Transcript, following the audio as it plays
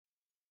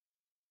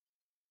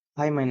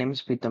Hi, my name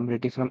is Pritam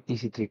Reddy from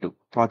EC32.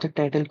 Project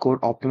title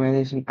Code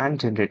Optimization and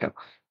Generator.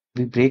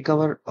 We break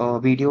our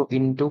video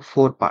into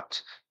four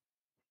parts.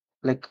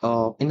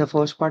 In the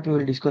first part, we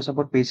will discuss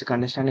about basic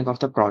understanding of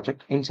the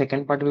project. In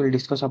second part, we will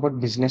discuss about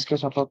business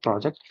case of our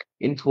project.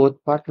 In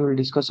fourth part, we will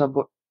discuss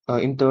about.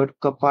 In third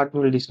part, we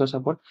will discuss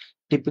about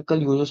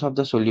typical users of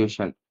the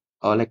solution,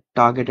 like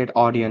targeted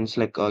audience,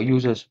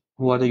 users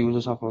who are the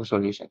users of our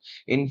solution.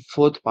 In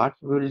fourth part,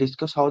 we will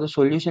discuss how the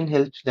solution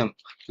helps them,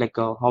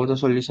 how the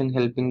solution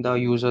helping the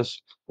users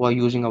who are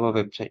using our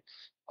website.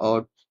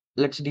 Uh,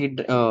 let's deep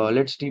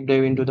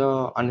dive into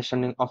the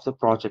understanding of the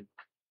project.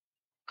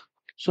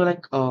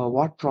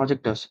 What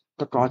project does?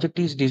 The project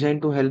is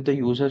designed to help the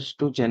users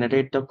to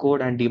generate the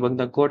code and debug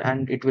the code,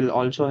 and it will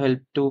also help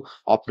to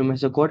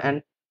optimize the code.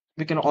 And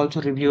we can also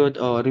review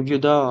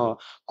the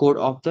code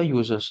of the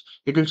users.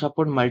 It will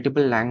support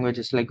multiple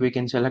languages. Like we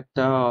can select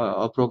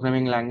the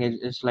programming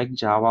languages like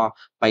Java,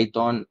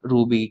 Python,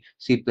 Ruby,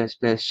 C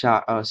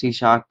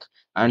Sharp,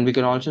 and we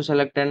can also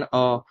select an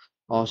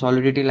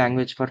Solidity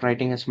language for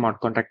writing a smart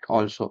contract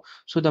also.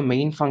 So the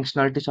main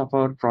functionalities of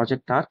our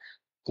project are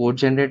code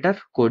generator,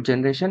 code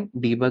generation,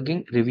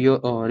 debugging,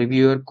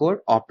 reviewer code,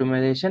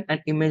 optimization,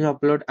 and image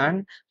upload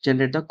and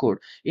generate the code.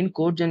 In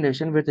code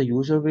generation, where the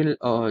user will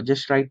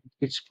just write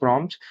its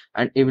prompts,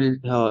 and it will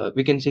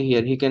we can see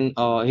here he can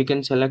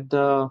select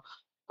the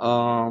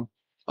uh,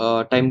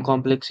 time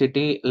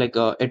complexity,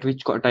 at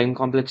which time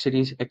complexity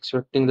is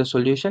expecting the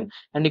solution,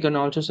 and he can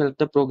also select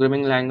the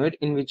programming language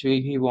in which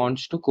he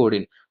wants to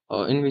code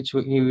in which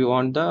he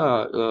want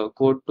the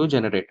code to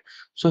generate.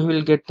 So he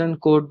will get an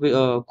code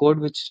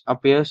which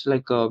appears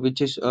which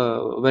is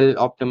well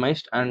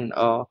optimized and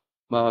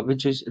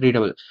which is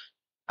readable.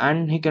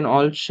 And he can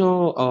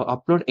also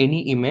upload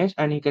any image,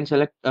 and he can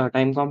select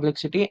time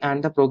complexity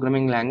and the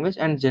programming language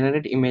and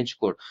generate image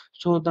code.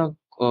 So uh,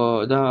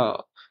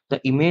 the the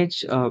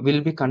image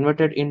will be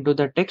converted into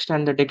the text,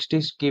 and the text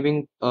is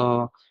given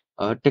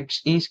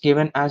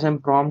as a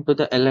prompt to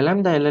the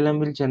LLM. The LLM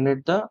will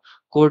generate the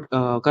code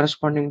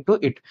corresponding to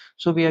it.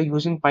 So we are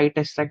using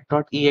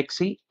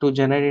pytesttrack.exe to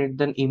generate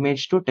the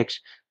image to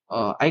text.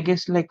 I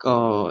guess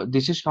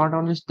this is not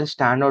only the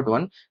standard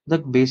one.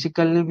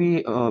 Basically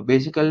we are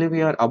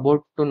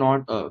about to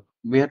not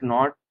we are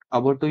not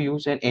about to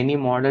use any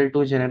model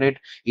to generate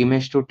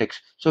image to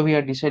text. So we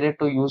are decided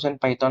to use a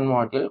Python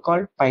module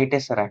called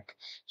pytesttrack.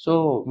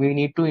 So we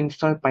need to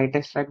install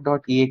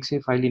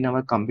pytesttrack.exe file in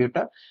our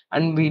computer,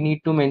 and we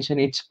need to mention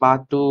its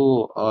path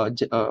to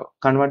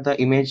convert the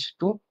image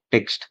to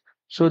text.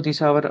 So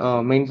these are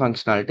our main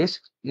functionalities.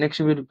 Next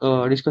we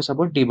will discuss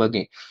about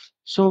debugging.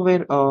 So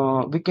where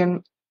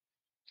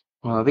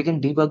we can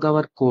debug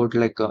our code,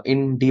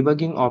 in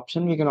debugging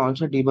option we can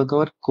also debug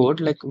our code.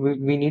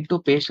 We need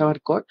to paste our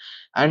code,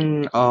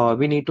 and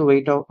we need to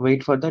wait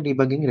for the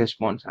debugging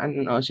response.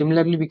 And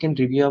similarly we can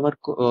review our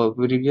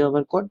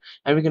code,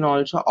 and we can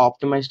also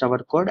optimize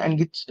our code, and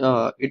it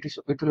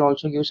will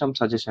also give some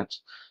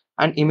suggestions.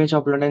 And image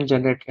upload and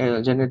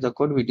generate the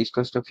code we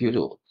discussed a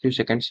few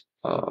seconds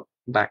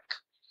back.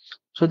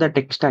 So the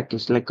tech stack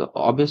is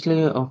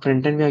obviously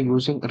front end we are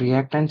using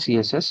React and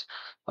CSS.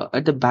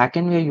 At the back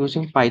end we are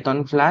using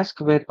Python Flask,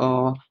 where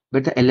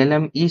the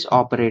LLM is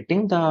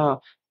operating. The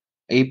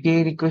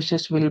API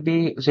requests will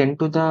be sent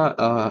to the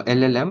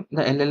LLM.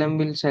 The LLM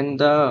will send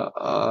the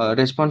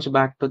response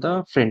back to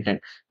the front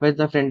end, where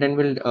the front end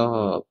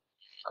will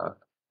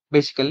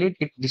basically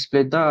it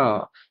display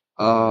the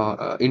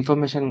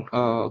information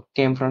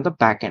came from the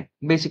backend.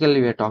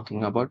 Basically we are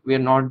talking about, we are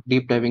not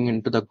deep diving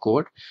into the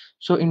code.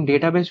 So in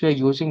database we are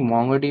using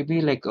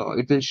MongoDB.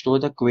 It will store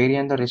the query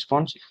and the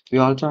response. We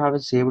also have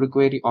a saved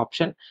query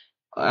option.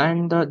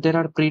 And there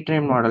are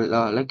pre-trained model,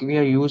 we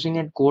are using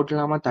a code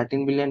llama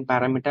 13 billion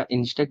parameter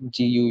instead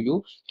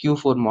GUU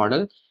Q4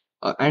 model,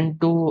 and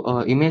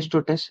to image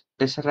to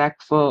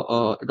tesseract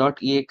for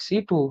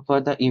 .exe to for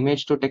the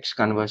image to text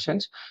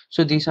conversions.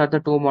 So these are the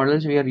two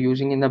models we are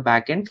using in the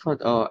backend for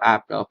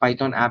app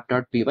Python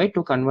app.py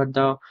to convert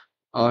the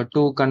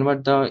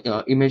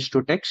image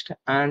to text.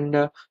 And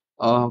we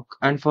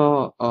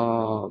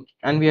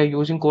are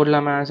using code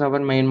llama as our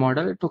main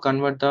model to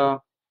convert the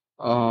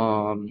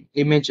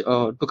image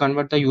to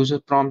convert the user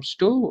prompts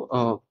to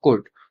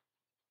code.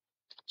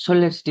 So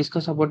let's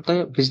discuss about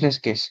the business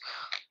case.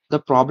 The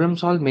problem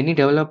solve many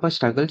developer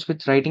struggles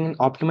with writing an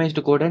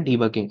optimized code and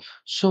debugging.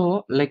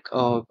 So we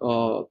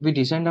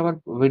designed our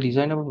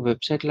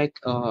website.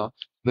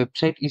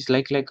 Website is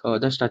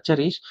the structure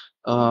is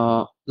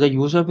the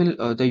user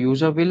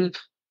will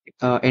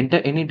enter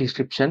any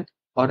description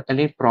or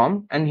any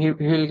prompt, and he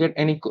will get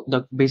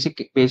the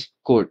basic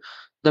code.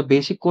 The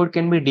basic code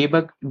can be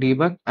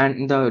debugged,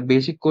 and the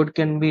basic code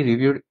can be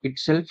reviewed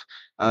itself.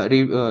 There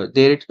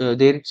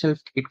itself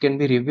it can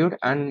be reviewed,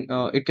 and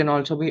it can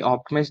also be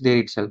optimized there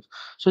itself.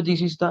 So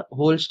this is the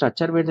whole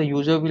structure where the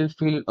user will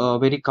feel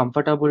very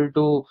comfortable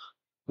to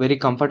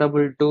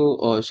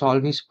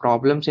solve his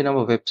problems in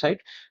our website.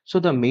 So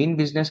the main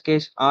business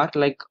case are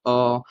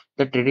the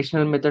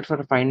traditional method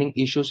for finding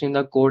issues in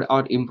the code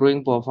or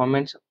improving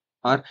performance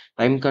are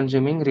time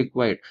consuming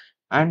required.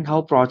 And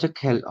how project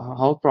help,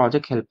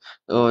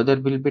 there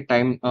will be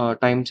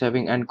time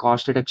saving and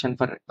cost reduction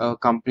for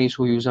companies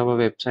who use our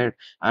website.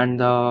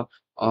 And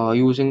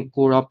using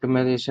code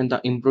optimization,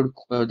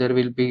 there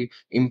will be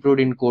improved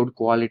in code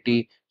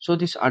quality. So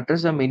this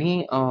address the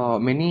many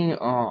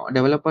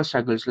developer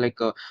struggles,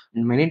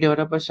 many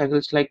developer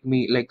struggles like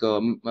me,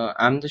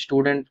 I'm the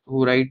student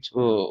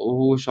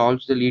who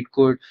solves the lead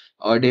code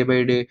day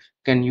by day,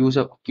 can use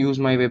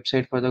my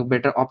website for the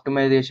better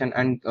optimization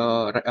and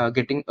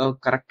getting a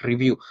correct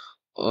review.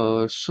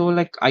 So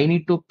like I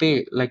need to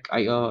pay,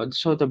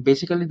 so the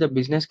basically the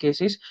business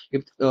case is,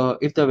 if the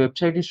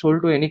website is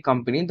sold to any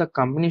company, the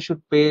company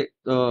should pay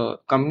the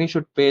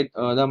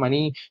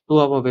money to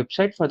our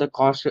website for the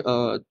cost.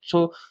 Uh,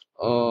 so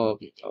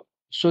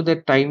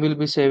that time will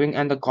be saving,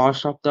 and the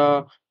cost of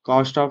the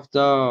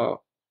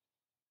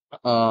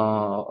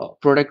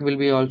product will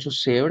be also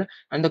saved,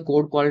 and the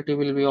code quality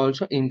will be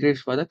also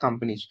increased for the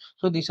companies.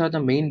 So these are the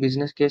main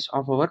business case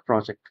of our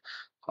project.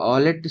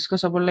 Let's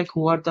discuss about like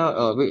who are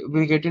the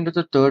we get into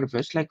the third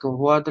phase, like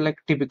who are the like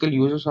typical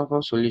users of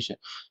our solution.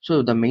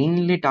 So the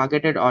mainly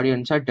targeted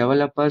audience are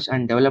developers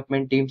and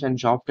development teams and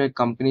software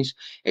companies,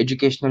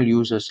 educational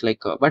users,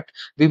 but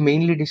we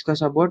mainly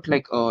discuss about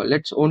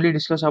let's only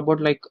discuss about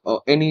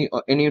any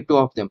two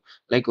of them,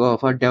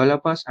 for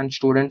developers and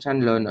students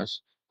and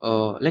learners.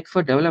 Like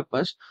for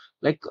developers,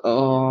 like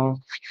uh,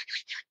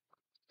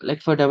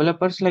 for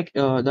developers,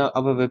 the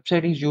our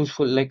website is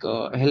useful,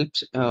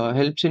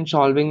 helps in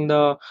solving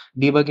the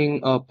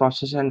debugging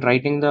process and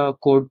writing the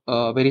code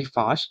very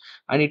fast.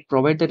 And it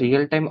provides the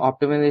real time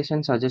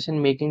optimization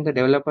suggestion, making the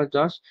developer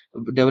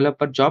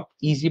job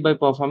easy by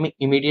performing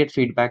immediate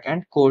feedback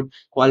and code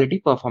quality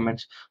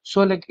performance.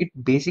 So like it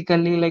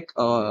basically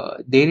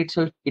there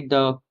itself,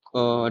 the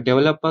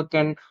developer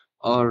can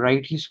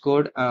generate his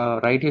code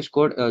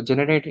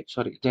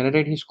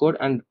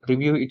and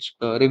review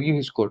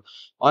his code.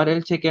 Or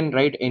else he can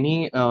write in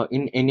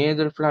any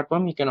other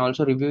platform. He can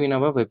also review in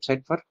our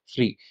website for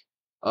free.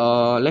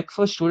 Like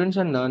for students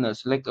and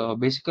learners,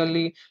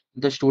 basically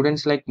the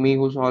students like me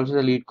who's also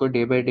the lead code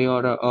day by day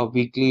or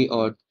weekly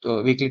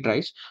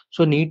tries,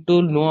 so need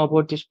to know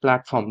about this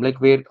platform,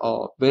 where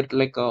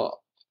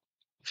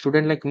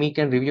student like me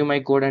can review my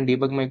code and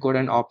debug my code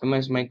and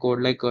optimize my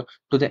code,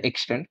 to the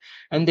extent.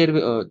 And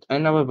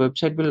our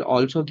website will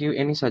also give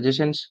any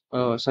suggestions,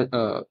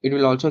 it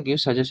will also give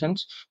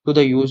suggestions to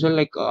the user,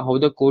 how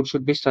the code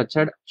should be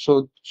structured,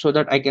 so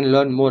that I can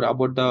learn more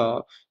about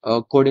the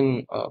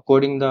coding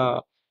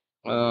the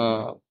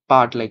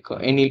part,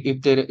 any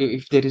if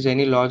there is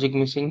any logic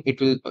missing,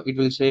 it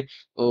will say,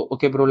 oh,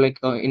 okay bro,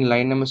 in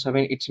line number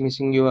 7 it's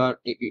missing,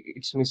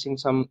 it's missing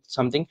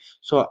something.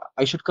 So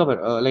I should cover,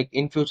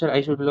 in future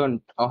I should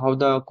learn how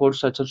the code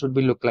structure should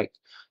be look like.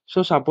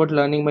 So support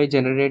learning by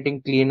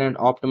generating clean and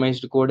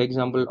optimized code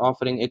example,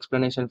 offering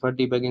explanation for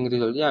debugging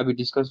results. Yeah, we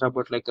discussed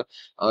about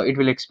it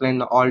will explain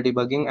the all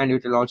debugging, and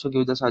it will also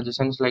give the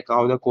suggestions like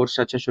how the code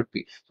structure should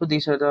be. So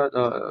these are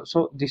the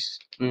so this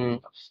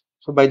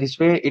so by this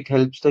way, it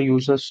helps the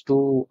users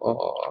to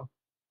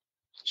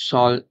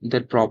solve their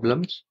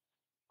problems.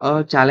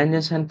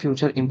 Challenges and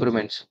future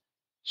improvements.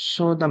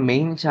 So the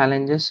main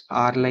challenges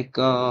are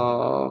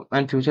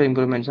and future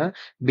improvements are,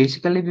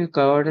 basically we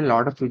covered a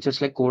lot of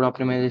features like code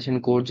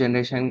optimization, code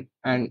generation,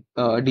 and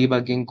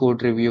debugging,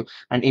 code review,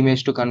 and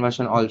image to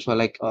conversion also,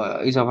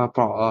 is our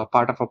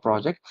part of a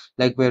project,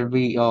 like where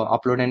we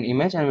upload an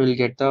image and we'll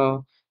get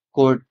the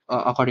code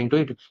according to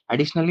it.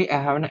 Additionally,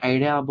 I have an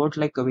idea about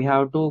we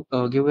have to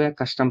give a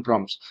custom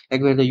prompts,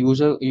 where the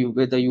user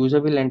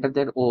will enter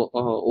their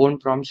own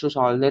prompts to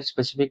solve their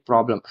specific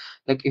problem.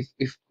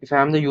 If I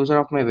am the user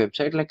of my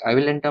website, I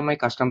will enter my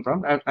custom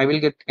prompt and I will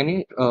get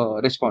any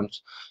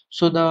response.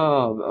 So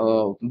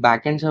the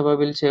backend server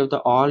will save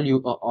all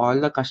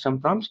the custom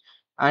prompts,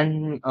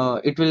 and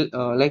it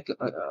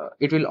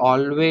will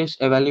always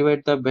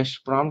evaluate the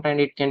best prompt, and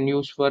it can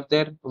use for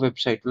their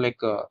website,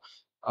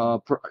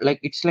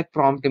 it's like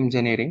prompt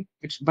engineering.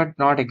 It's but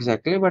not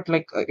exactly, but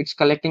it's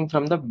collecting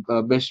from the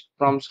best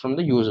prompts from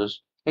the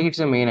users. It's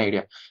the main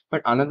idea.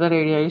 But another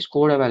area is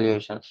code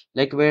evaluation,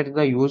 where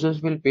the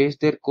users will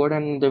paste their code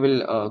and they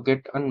will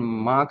get on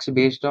marks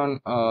based on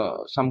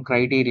some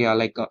criteria,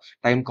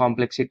 time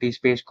complexity,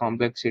 space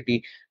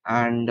complexity,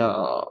 and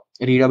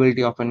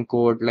readability of an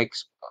code,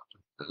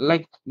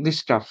 like this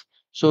stuff.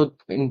 So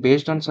in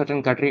based on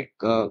certain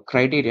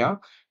criteria,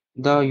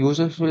 the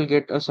users will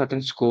get a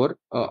certain score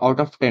out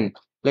of 10.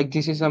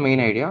 This is the main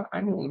idea.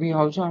 And we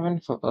also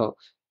have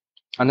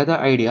another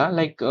idea,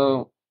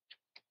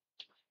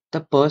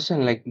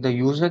 the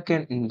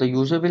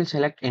user will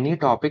select any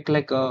topic,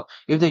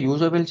 if the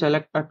user will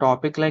select a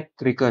topic like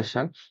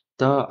recursion,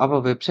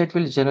 our website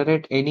will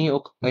generate any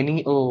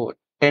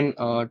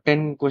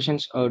 10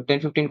 questions, 10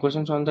 15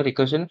 questions on the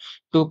recursion,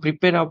 to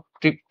prepare up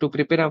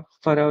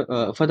for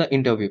the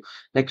interview.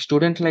 Like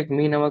students like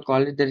me in our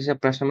college, there is a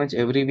Prashnamanch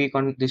every week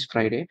on this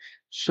Friday.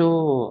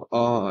 So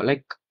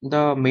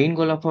the main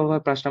goal of our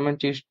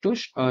Prashnamanch is to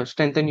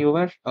strengthen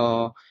your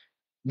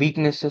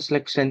weaknesses,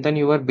 like strengthen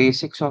your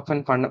basic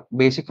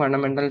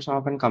fundamentals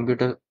of an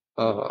computer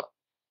uh,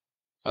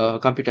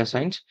 computer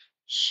science.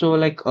 So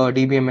like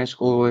DBMS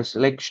course,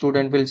 like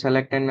student will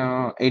select an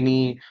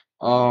any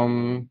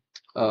um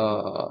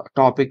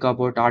topic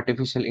about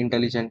artificial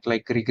intelligence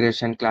like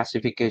regression,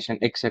 classification,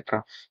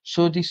 etc.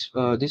 So this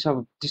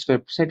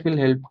website will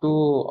help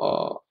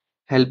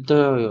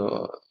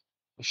the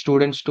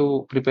students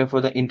to prepare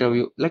for the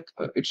interview. Like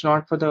it's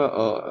not for the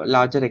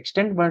larger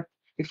extent, but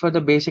it's for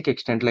the basic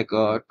extent, like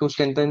to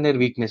strengthen their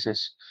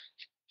weaknesses.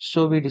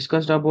 So we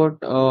discussed about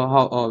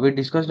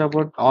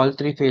all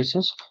three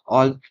phases,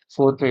 all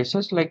four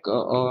phases, like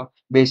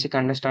basic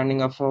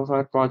understanding of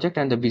our project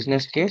and the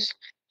business case,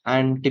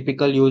 and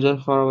typical user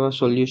for our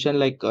solution,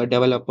 like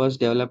developers,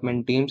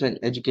 development teams, and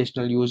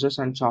educational users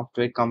and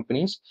software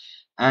companies,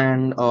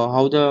 and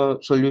how the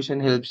solution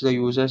helps the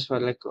users for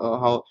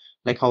how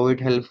it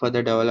helps for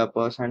the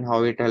developers and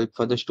how it helps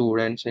for the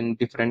students in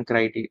different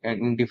criteria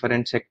and in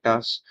different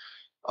sectors.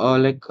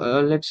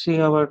 Let's see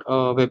our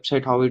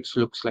website how it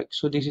looks like.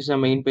 So this is the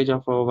main page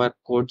of our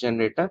code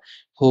generator.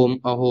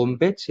 Home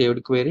page,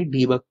 saved query,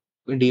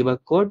 debug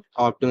code,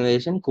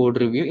 optimization,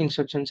 code review.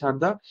 Instructions are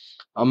the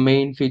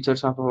main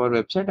features of our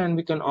website, and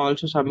we can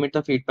also submit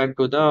the feedback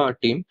to the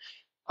team.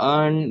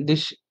 And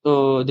this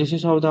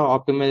is how the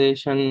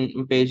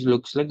optimization page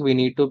looks like. We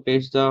need to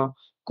paste the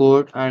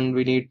code and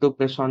we need to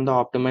press on the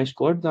optimized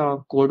code. The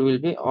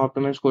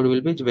optimized code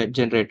will be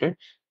generated,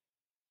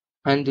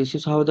 and this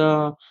is how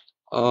the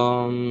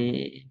um,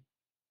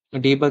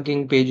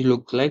 debugging page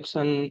looks like,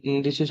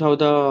 and this is how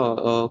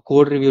the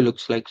code review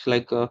looks like.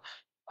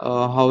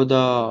 How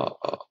the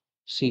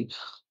see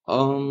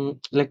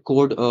like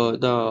code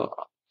the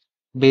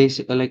base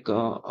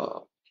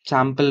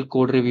sample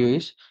code review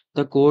is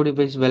the code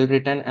is well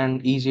written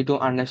and easy to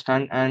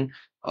understand, and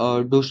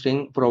do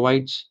string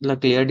provides the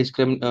clear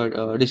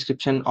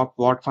description of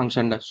what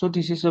function does. So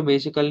this is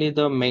basically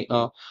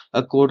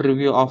a code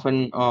review of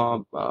an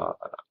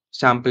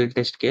sample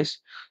test case.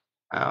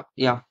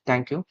 Yeah,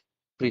 thank you,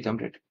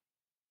 Preetham.